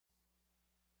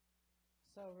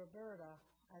So, Roberta,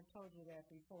 I've told you that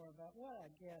before, but what a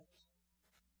gift.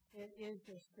 It is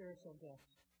your spiritual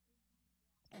gift.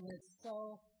 And it's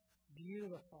so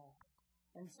beautiful.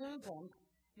 And Susan,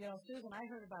 I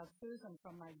heard about Susan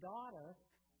from my daughter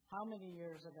how many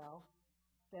years ago,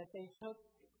 that they took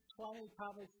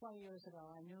probably 20 years ago.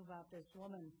 I knew about this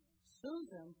woman,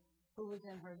 Susan, who was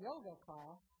in her yoga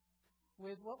class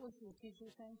with, what was the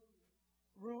teacher's name?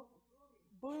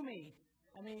 Boomy.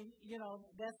 I mean,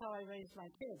 that's how I raised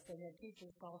my kids. They had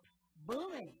teachers called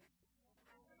Boomy.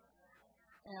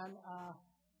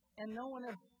 And no one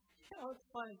ever, it's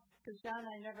funny, because John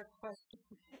and I never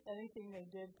questioned anything they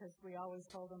did, because we always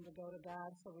told them to go to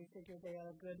God, so we figured they had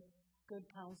a good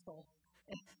counsel.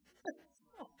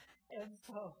 And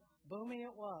so, Boomy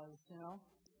it was,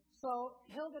 So,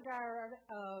 Hildegard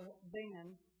of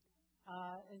Bingen,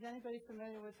 is anybody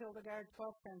familiar with Hildegard,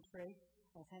 12th century?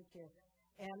 Oh, thank you.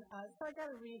 And so I got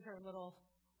to read her little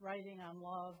writing on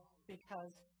love,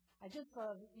 because I just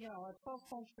love, a 12th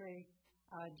century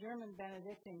German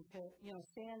Benedictine to,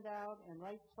 stand out and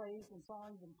write plays and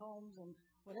songs and poems and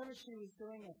whatever she was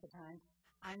doing at the time.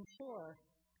 I'm sure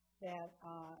that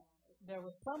there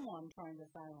was someone trying to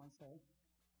silence her.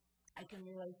 I can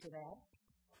relate to that.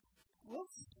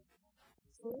 Whoops.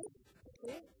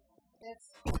 See?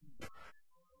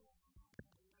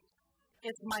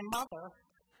 It's my mother.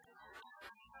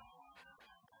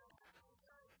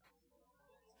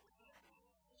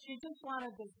 She just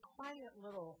wanted this quiet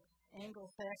little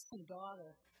Anglo-Saxon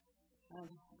daughter.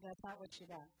 That's not what she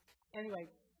got. Anyway,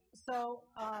 so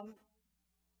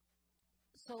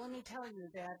let me tell you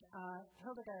that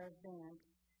Hildegard Band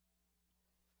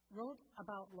wrote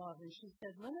about love, and she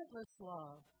said, "Limitless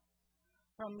love,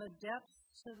 from the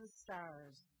depths to the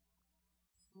stars,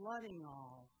 flooding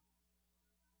all,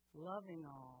 loving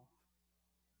all,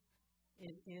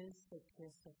 it is the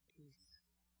kiss of peace."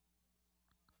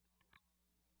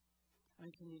 I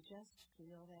mean, can you just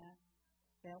feel that?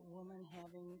 That woman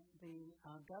having the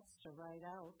guts to write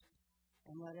out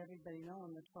and let everybody know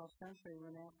in the 12th century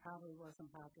when that probably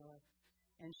wasn't popular.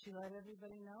 And she let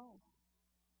everybody know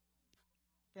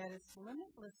that it's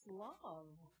limitless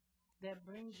love that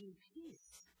brings you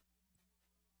peace.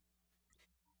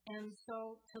 And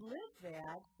so to live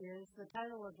that is, the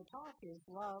title of the talk is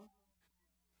Love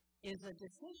is a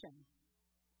Decision.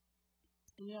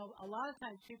 A lot of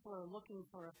times people are looking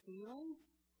for a feeling,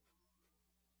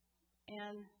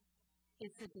 and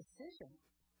it's a decision.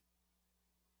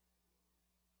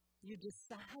 You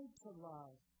decide to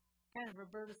love. Kind of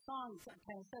Roberta's song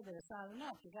kind of said that it's not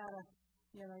enough. You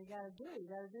gotta do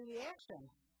the action.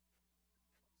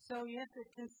 So you have to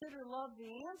consider love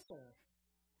the answer.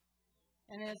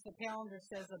 And as the calendar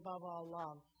says, above all,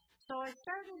 love. So I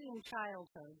started in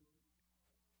childhood,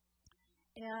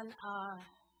 and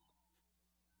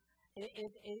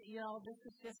this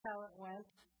is just how it went.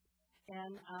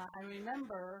 And I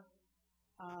remember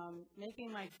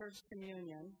making my first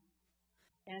communion.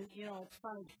 And, it's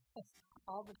funny,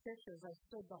 all the pictures, I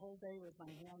stood the whole day with my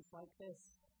hands like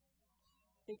this,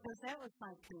 because that was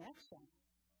my connection.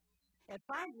 At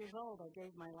 5 years old, I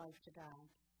gave my life to God.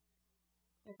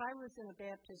 If I was in a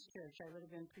Baptist church, I would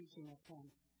have been preaching at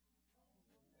 10.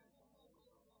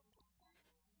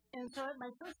 And so at my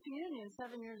first communion,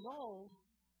 7 years old,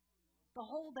 the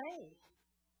whole day,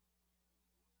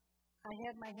 I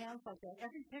had my hands like that,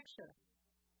 every picture.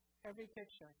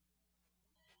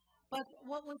 But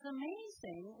what was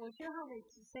amazing was, how they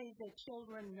say that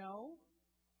children know?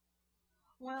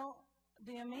 Well,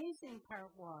 the amazing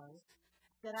part was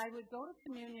that I would go to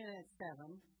communion at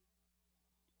 7,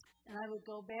 and I would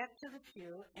go back to the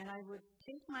pew, and I would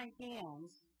take my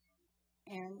hands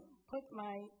and put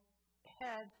my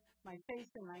head, my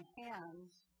face in my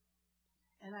hands,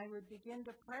 and I would begin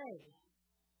to pray.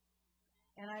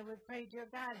 And I would pray, "Dear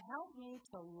God, help me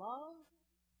to love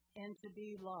and to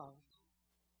be loved."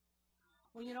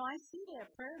 Well, I see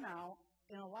that prayer now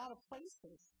in a lot of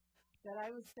places that I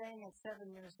was saying at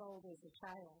 7 years old as a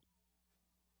child.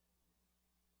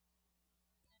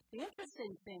 The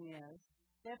interesting thing is,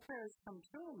 that prayer has come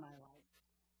true in my life.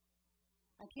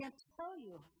 I can't tell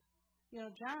you.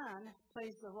 John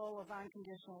plays the role of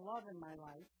unconditional love in my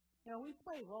life. We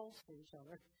play roles for each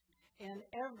other. And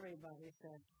everybody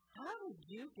said, "How did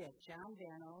you get John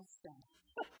Van Osten?"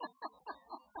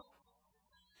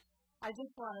 I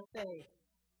just want to say,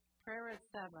 prayer at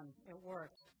 7, it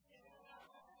worked.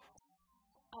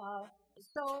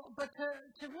 But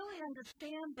to really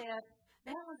understand that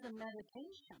was a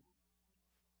meditation.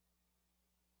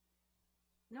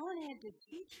 No one had to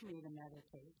teach me to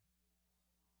meditate.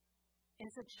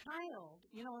 As a child,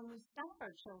 and we stop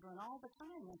our children all the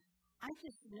time, and I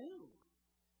just knew.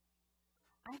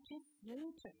 I just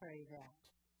knew to pray that.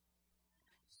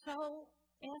 So,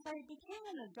 as I became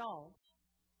an adult,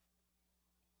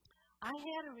 I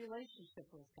had a relationship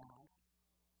with God.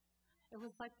 It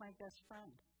was like my best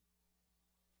friend.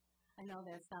 I know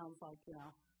that sounds like,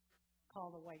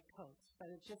 call the white coats, but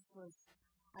it just was.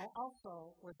 I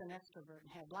also was an extrovert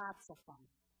and had lots of fun.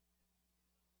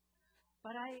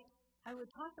 But I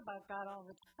would talk about God all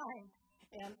the time,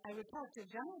 and I would talk to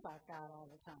John about God all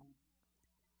the time.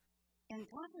 And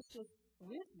God was just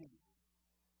with me.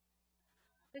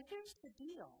 But here's the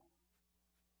deal.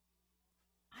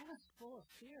 I was full of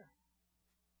fear.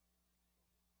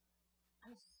 I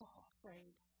was so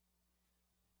afraid.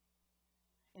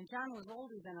 And John was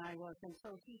older than I was, and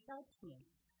so he helped me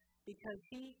because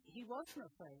he wasn't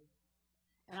afraid.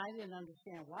 And I didn't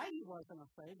understand why he wasn't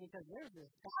afraid, because there's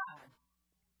this God,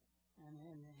 and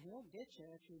he'll get you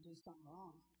if you do something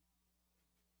wrong.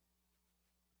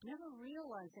 Never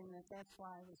realizing that that's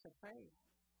why I was afraid.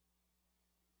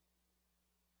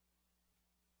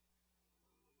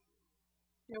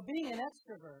 Being an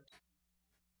extrovert,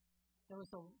 there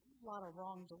was a lot of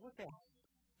wrong to look at.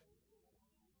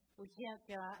 We can't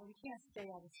stay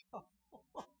out of trouble.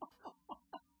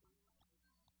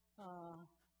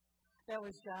 That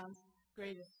was John's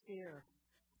greatest fear,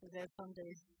 is that some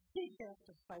days he'd have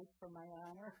to fight for my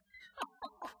honor.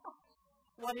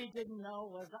 What he didn't know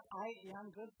was I'm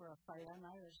good for a fight. I'm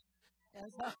Irish. And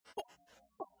so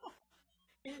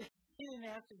he didn't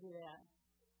have to do that.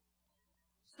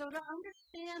 So to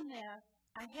understand that,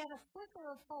 I had a flicker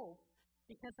of hope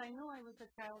because I knew I was a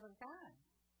child of God.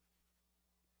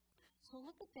 So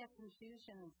look at that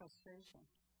confusion and frustration.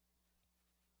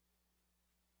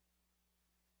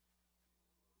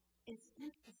 It's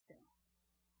interesting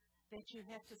that you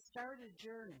have to start a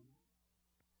journey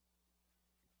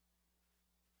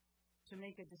to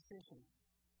make a decision.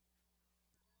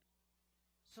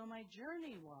 So my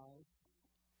journey was,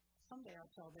 someday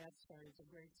I'll tell that story, it's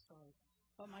a great story,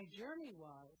 but my journey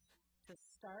was to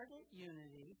start at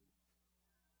Unity,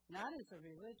 not as a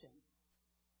religion,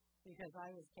 because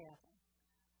I was Catholic,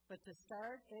 but to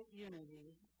start at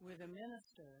Unity with a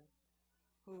minister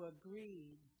who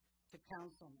agreed to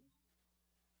counsel me.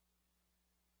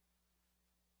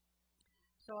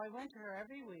 So I went to her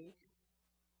every week,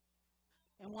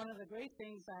 and one of the great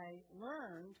things I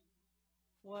learned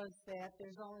was that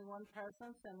there's only one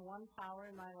presence and one power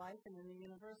in my life and in the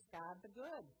universe, God the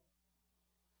good.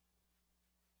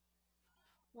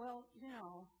 Well,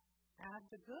 God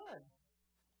the good.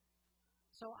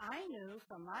 So I knew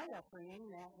from my upbringing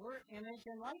that we're image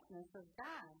and likeness of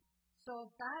God. So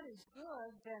if God is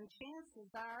good, then chances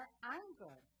are I'm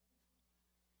good.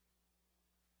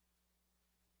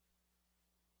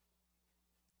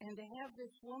 And to have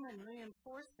this woman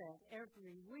reinforce that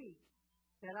every week,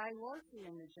 that I was the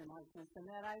image and likeness, and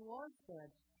that I was good,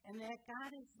 and that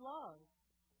God is love.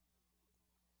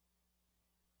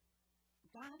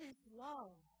 God is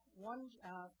love. 1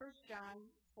 John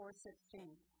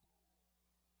 4:16.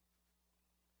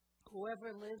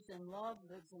 Whoever lives in love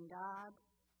lives in God,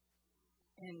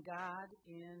 and God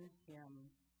in him.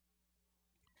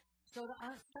 So to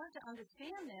start to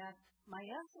understand that, my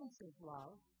essence is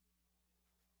love.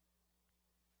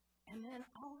 And then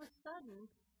all of a sudden,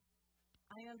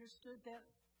 I understood that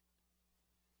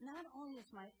not only is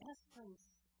my essence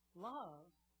love,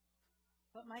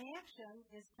 but my action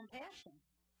is compassion.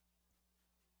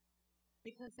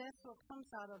 Because that's what comes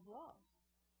out of love.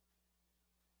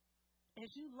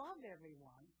 As you love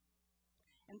everyone,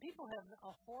 and people have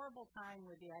a horrible time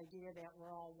with the idea that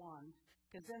we're all one,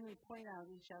 because then we point out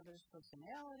each other's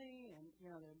personality, and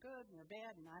they're good and they're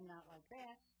bad, and I'm not like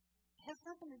that. It has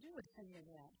nothing to do with any of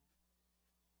that.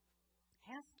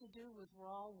 Has to do with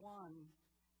we're all one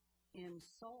in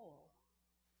soul.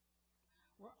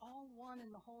 We're all one in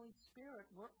the Holy Spirit.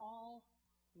 We're all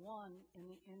one in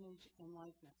the image and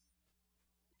likeness.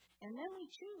 And then we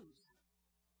choose.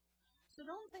 So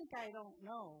don't think I don't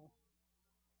know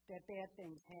that bad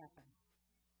things happen,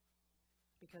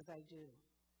 because I do.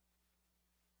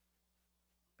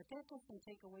 But that doesn't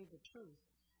take away the truth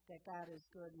that God is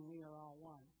good and we are all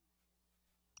one.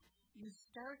 You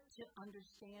start to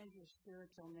understand your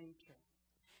spiritual nature.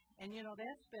 And,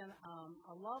 that's been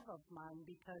a love of mine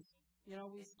because,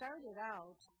 we started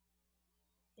out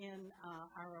in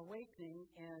our awakening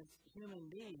as human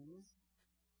beings,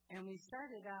 and we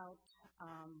started out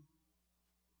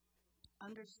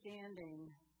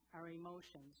understanding our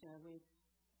emotions.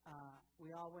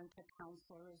 We all went to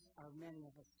counselors, or many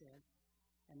of us did.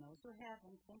 And those who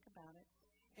haven't, think about it.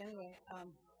 Anyway,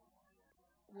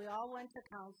 we all went to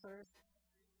counselors.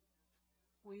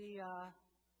 We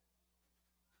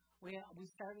We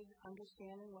started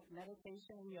understanding what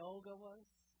meditation and yoga was.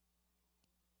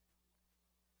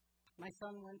 My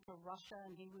son went to Russia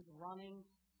and he was running,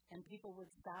 and people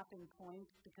would stop and point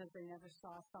because they never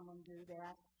saw someone do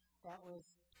that. That was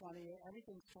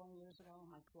everything's 20 years ago.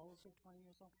 My clothes are 20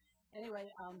 years old. Anyway,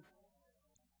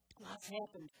 lots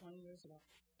happened 20 years ago.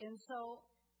 And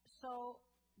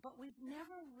but we've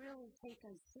never really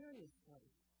taken seriously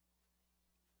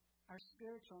our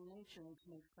spiritual nature and to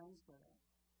make friends with it.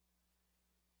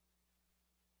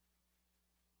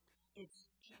 It's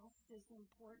just as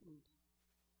important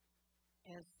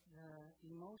as the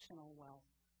emotional wealth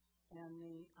and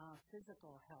the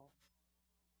physical health.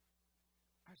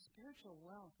 Our spiritual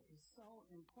wealth is so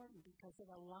important because it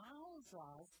allows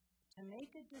us to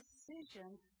make a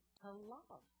decision to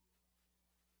love.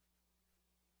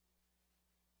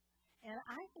 And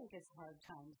I think it's hard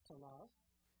times to love.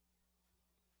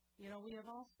 You know, we have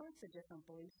all sorts of different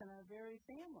beliefs in our very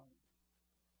family.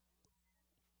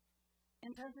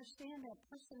 And to understand that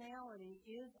personality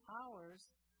is ours,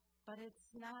 but it's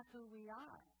not who we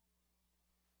are.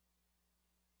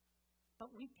 But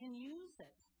we can use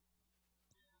it.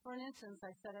 For instance,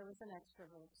 I said I was an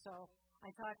extrovert, so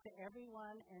I talk to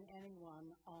everyone and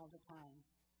anyone all the time.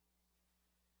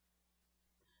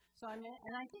 So and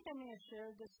I think I may have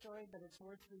shared this story, but it's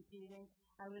worth repeating.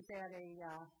 I was at a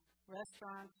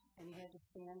restaurant, and you had to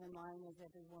stand in line, as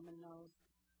every woman knows,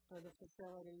 for the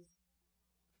facilities.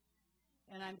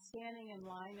 And I'm standing in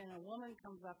line, and a woman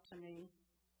comes up to me,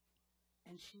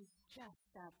 and she's just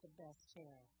got the best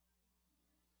hair.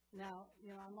 Now,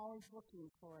 you know, I'm always looking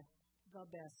for the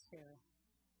best hair.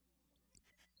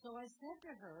 So I said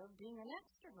to her, being an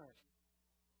extrovert,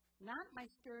 not my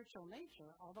spiritual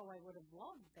nature, although I would have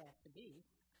loved that to be,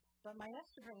 but my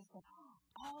extrovert said,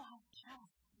 "Oh, I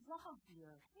just love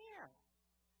your hair.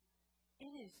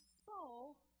 It is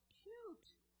so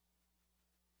cute."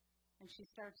 And she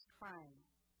starts crying.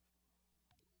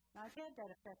 Now, I've had that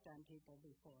effect on people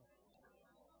before.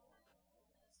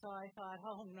 So I thought,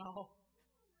 oh no,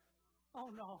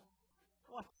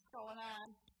 what's going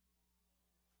on?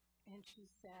 And she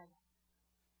said,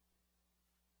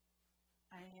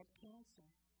 "I had cancer.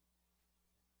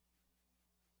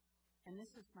 And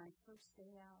this is my first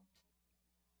day out.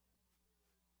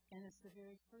 And it's the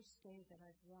very first day that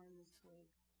I've worn this wig.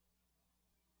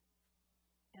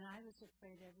 And I was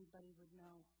afraid everybody would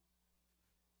know."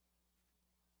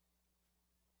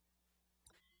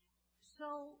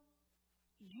 So,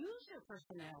 use your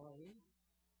personality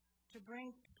to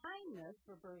bring kindness,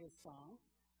 Roberta's song,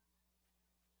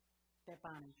 that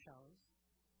Bonnie chose.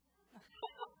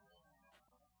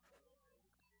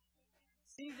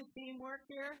 See the teamwork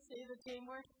here? See the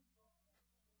teamwork?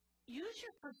 Use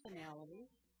your personality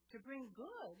to bring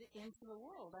good into the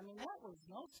world. I mean, that was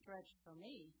no stretch for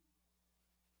me.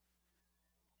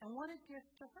 And what a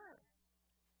gift to her.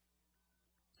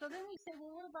 So then we say,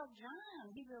 well, what about John?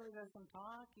 He really doesn't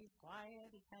talk. He's quiet.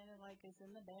 He kind of like is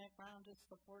in the background just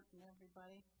supporting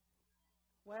everybody.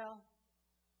 Well,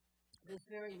 this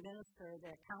very minister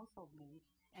that counseled me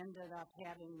ended up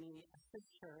having me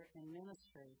assist her in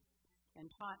ministry and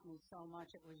taught me so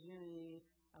much. It was Unity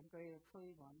of Greater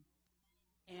Cleveland.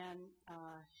 And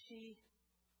she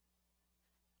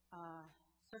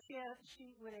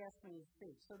would ask me to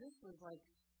speak. So this was like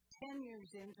 10 years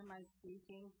into my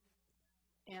speaking.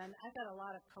 And I got a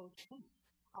lot of coaching,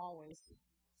 always,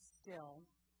 still.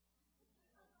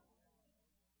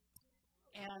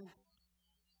 And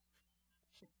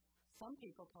some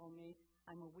people told me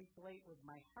I'm a week late with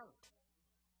my heart.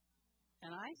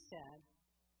 And I said,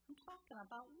 I'm talking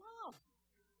about love.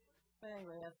 But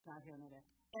anyway, that's not here today.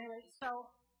 Anyway, so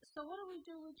what do we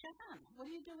do with John? What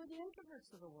do you do with the introverts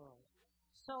of the world?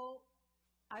 So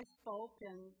I spoke,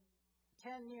 and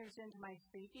 10 years into my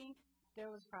speaking, there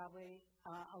was probably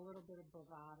a little bit of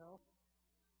bravado.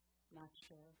 Not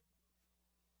sure.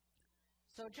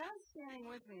 So John's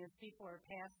standing with me as people are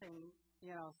passing,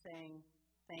 you know, saying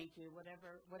thank you,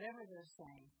 whatever they're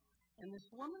saying. And this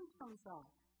woman comes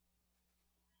up,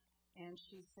 and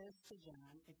she says to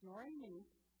John, ignoring me,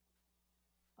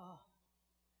 "Oh,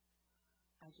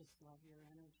 I just love your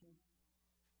energy.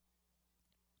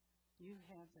 You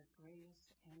have the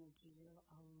greatest energy. You're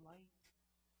a light.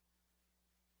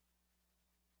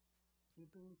 You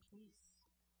bring peace,"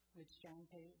 which John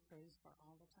prays for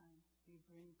all the time. You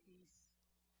bring peace.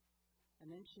 And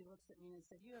then she looks at me and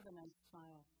said, "You have a nice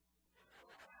smile."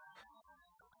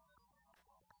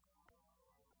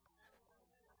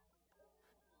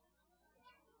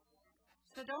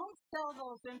 So don't sell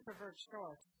those introverts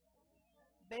short.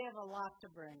 They have a lot to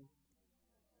bring.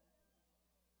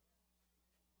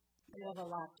 They have a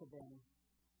lot to bring.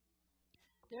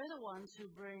 They're the ones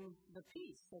who bring the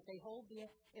peace, that they hold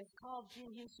it's called,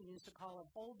 Gene Houston used to call it,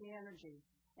 hold the energy.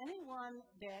 Anyone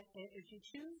that, if you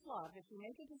choose love, if you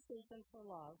make a decision for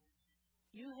love,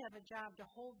 you have a job to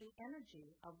hold the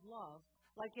energy of love.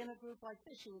 Like in a group like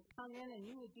this, you would come in and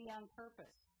you would be on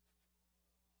purpose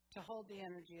to hold the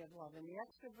energy of love. And the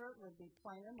extrovert would be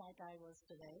playing like I was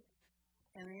today.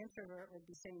 And the introvert would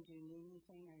be saying, do you need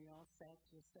anything? Are you all set?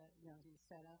 You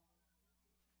set up?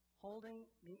 Holding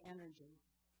the energy.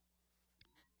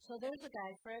 So there's a guy,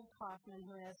 Fred Kaufman,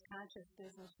 who has Conscious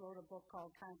Business, wrote a book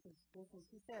called Conscious Business.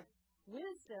 He said,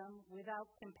 wisdom without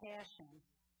compassion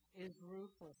is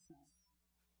ruthlessness.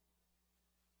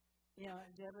 You know,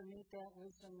 did you ever meet that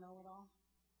wisdom know-it-all?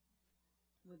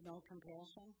 With no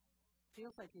compassion?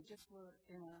 Feels like you just were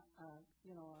in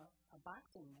a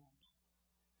boxing match.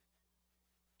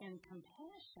 And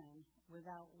compassion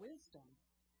without wisdom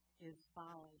is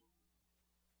folly.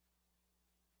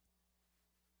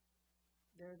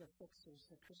 They're the fixers,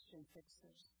 the Christian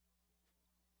fixers.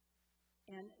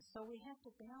 And so we have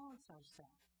to balance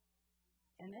ourselves.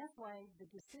 And that's why the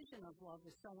decision of love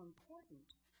is so important,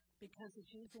 because it's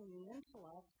using the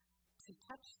intellect to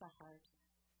touch the heart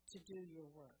to do your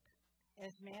work.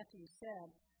 As Matthew said,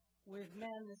 with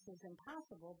men this is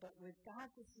impossible, but with God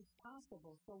this is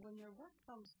possible. So when your work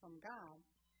comes from God,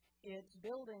 it's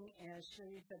building, as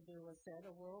Sharif Abdullah said,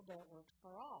 a world that works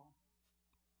for all.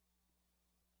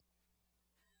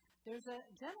 There's a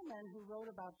gentleman who wrote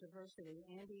about diversity,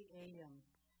 Andy Ayim,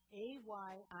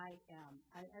 A-Y-I-M.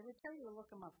 I would tell you to look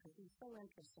him up because he's so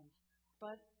interesting.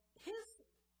 But his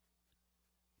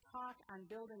talk on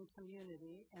building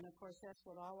community, and of course that's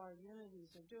what all our unities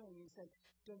are doing, he said,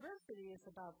 diversity is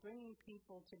about bringing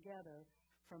people together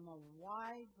from a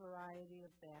wide variety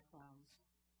of backgrounds.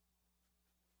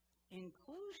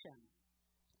 Inclusion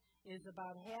is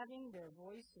about having their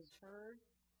voices heard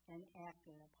and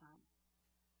acted upon.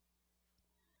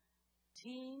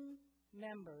 Team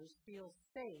members feel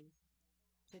safe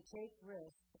to take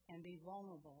risks and be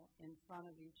vulnerable in front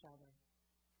of each other.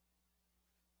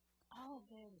 All of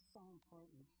that is so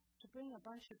important. To bring a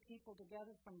bunch of people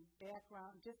together from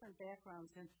different backgrounds,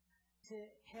 and to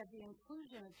have the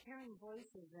inclusion of hearing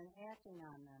voices and acting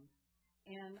on them.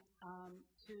 And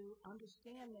to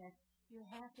understand that you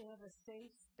have to have a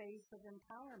safe space of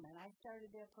empowerment. I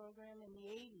started that program in the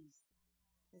 80s.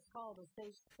 It's called a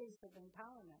safe space of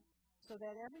empowerment. So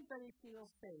that everybody feels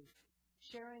safe,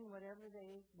 sharing whatever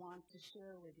they want to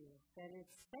share with you, that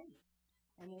it's safe,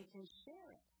 and they can share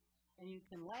it. And you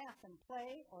can laugh and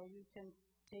play, or you can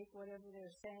take whatever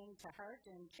they're saying to heart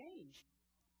and change.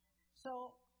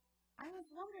 So I was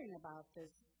wondering about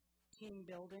this team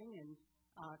building and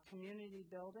community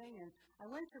building, and I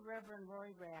went to Reverend Roy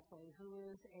Rackley, who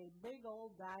is a big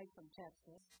old guy from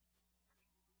Texas.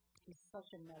 He's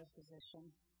such a metaphysician.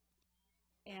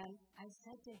 And I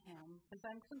said to him, because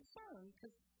I'm concerned,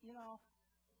 because,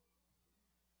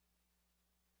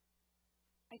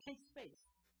 I take space.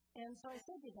 And so I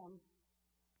said to him,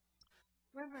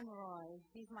 Reverend Roy,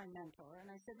 he's my mentor, and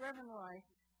I said, Reverend Roy,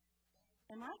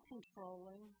 am I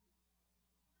controlling?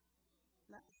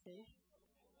 Not see.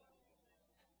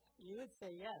 You would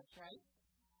say yes, right?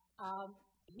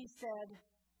 He said,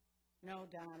 no,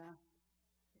 Donna.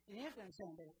 And he was going to say,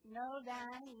 no,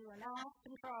 Donna, you are not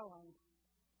controlling.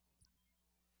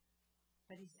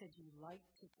 But he said, you like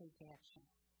to take action.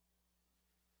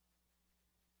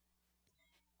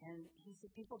 And he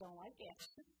said, people don't like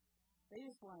action. They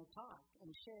just want to talk and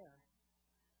share.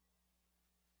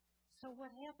 So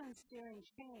what happens during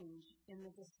change in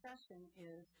the discussion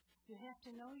is you have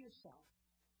to know yourself.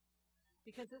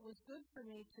 Because it was good for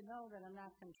me to know that I'm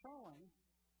not controlling,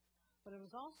 but it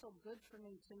was also good for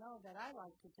me to know that I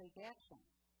like to take action.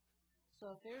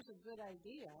 So if there's a good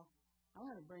idea,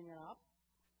 I'm going to bring it up.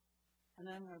 And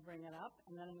then I'm going to bring it up,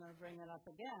 and then I'm going to bring it up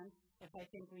again if I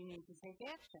think we need to take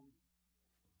action.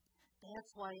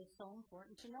 That's why it's so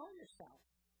important to know yourself.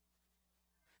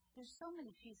 There's so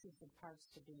many pieces and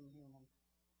parts to being human.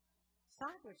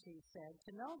 Socrates said,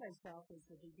 to know thyself is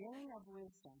the beginning of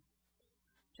wisdom.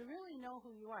 To really know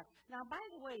who you are. Now, by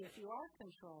the way, if you are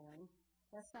controlling,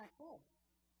 that's not good,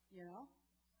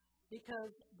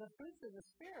 because the fruits of the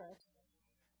Spirit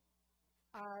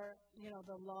are,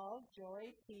 the love, joy,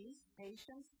 peace,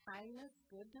 patience, kindness,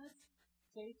 goodness,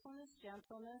 faithfulness,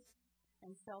 gentleness,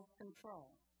 and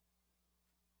self-control.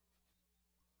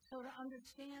 So to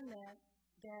understand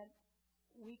that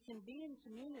we can be in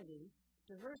community,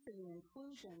 diversity,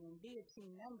 inclusion, and be a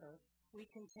team member, we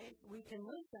can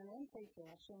listen and take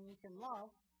action, we can love,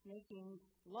 making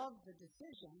love the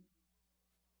decision.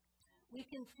 We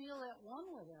can feel at one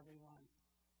with everyone.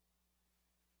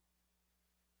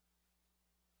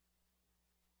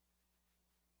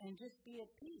 and just be at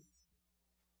peace.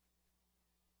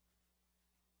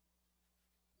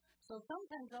 So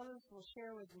sometimes others will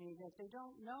share with me that they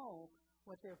don't know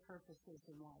what their purpose is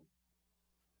in life.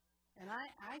 And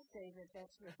I say that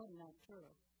that's really not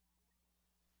true.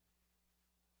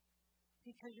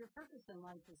 Because your purpose in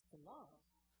life is to love.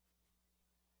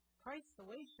 Christ the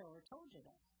Way Shower told you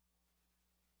that.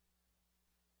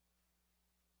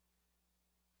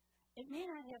 It may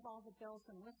not have all the bells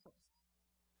and whistles.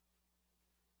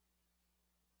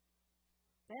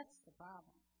 That's the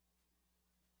problem.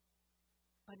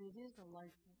 But it is a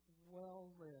life well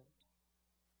lived.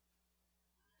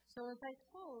 So as I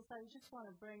close, I just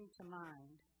want to bring to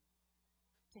mind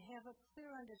to have a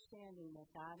clear understanding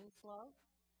that God is love,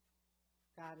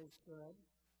 God is good,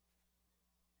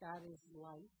 God is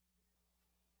life,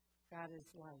 God is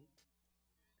light.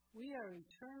 We are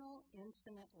eternal,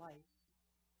 infinite life.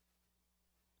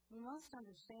 We must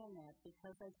understand that,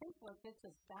 because I think what gets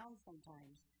us down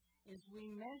sometimes is we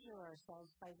measure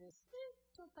ourselves by this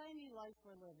little tiny life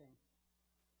we're living.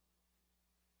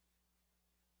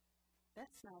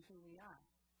 That's not who we are.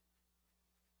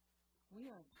 We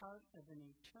are part of an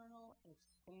eternal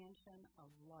expansion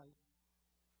of life.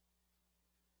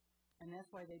 And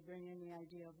that's why they bring in the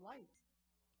idea of light.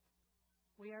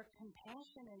 We are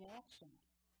compassion in action.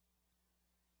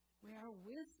 We are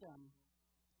wisdom.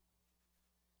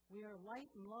 We are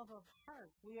light and love of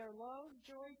heart. We are love,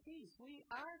 joy, peace. We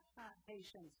are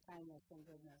patience, kindness, and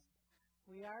goodness.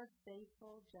 We are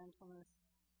faithful, gentleness,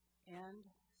 and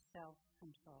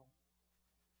self-control.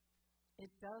 It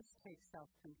does take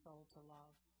self-control to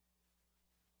love.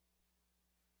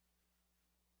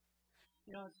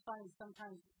 You know, it's funny,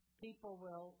 sometimes people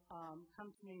will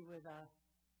come to me with a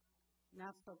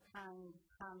not-so-kind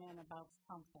comment about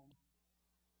something.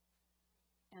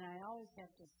 And I always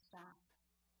have to stop.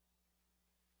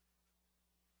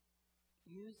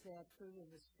 Use that fruit of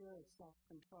the Spirit,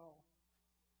 self-control,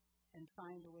 and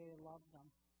find a way to love them.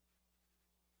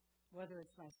 Whether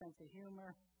it's my sense of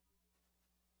humor,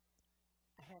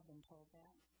 I have been told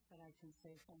that I can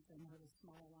say something with a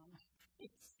smile on my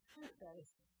face. That is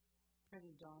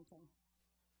pretty daunting.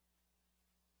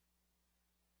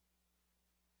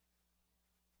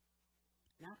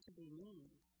 Not to be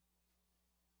mean,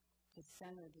 to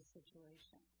center the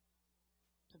situation,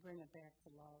 to bring it back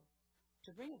to love,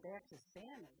 to bring it back to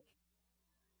sanity.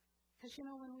 Because, you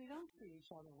know, when we don't treat each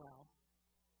other well,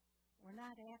 we're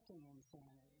not acting in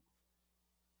sanity.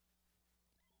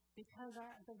 Because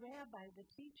the rabbi, the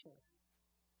teacher,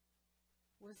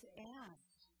 was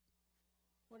asked,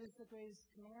 what is the greatest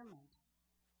commandment?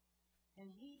 And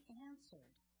he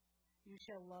answered, you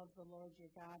shall love the Lord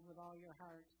your God with all your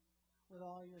heart, with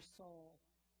all your soul,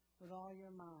 with all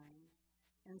your mind.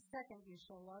 And second, you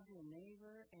shall love your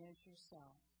neighbor as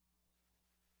yourself.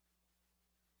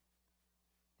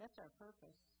 That's our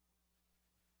purpose.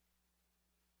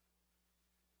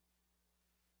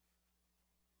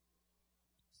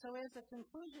 So as a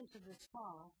conclusion to this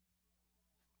talk,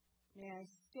 may I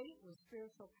state with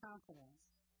spiritual confidence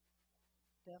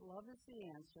that love is the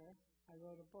answer. I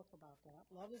wrote a book about that.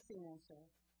 Love is the answer.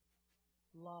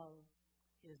 Love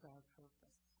is our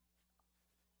purpose.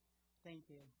 Thank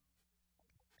you.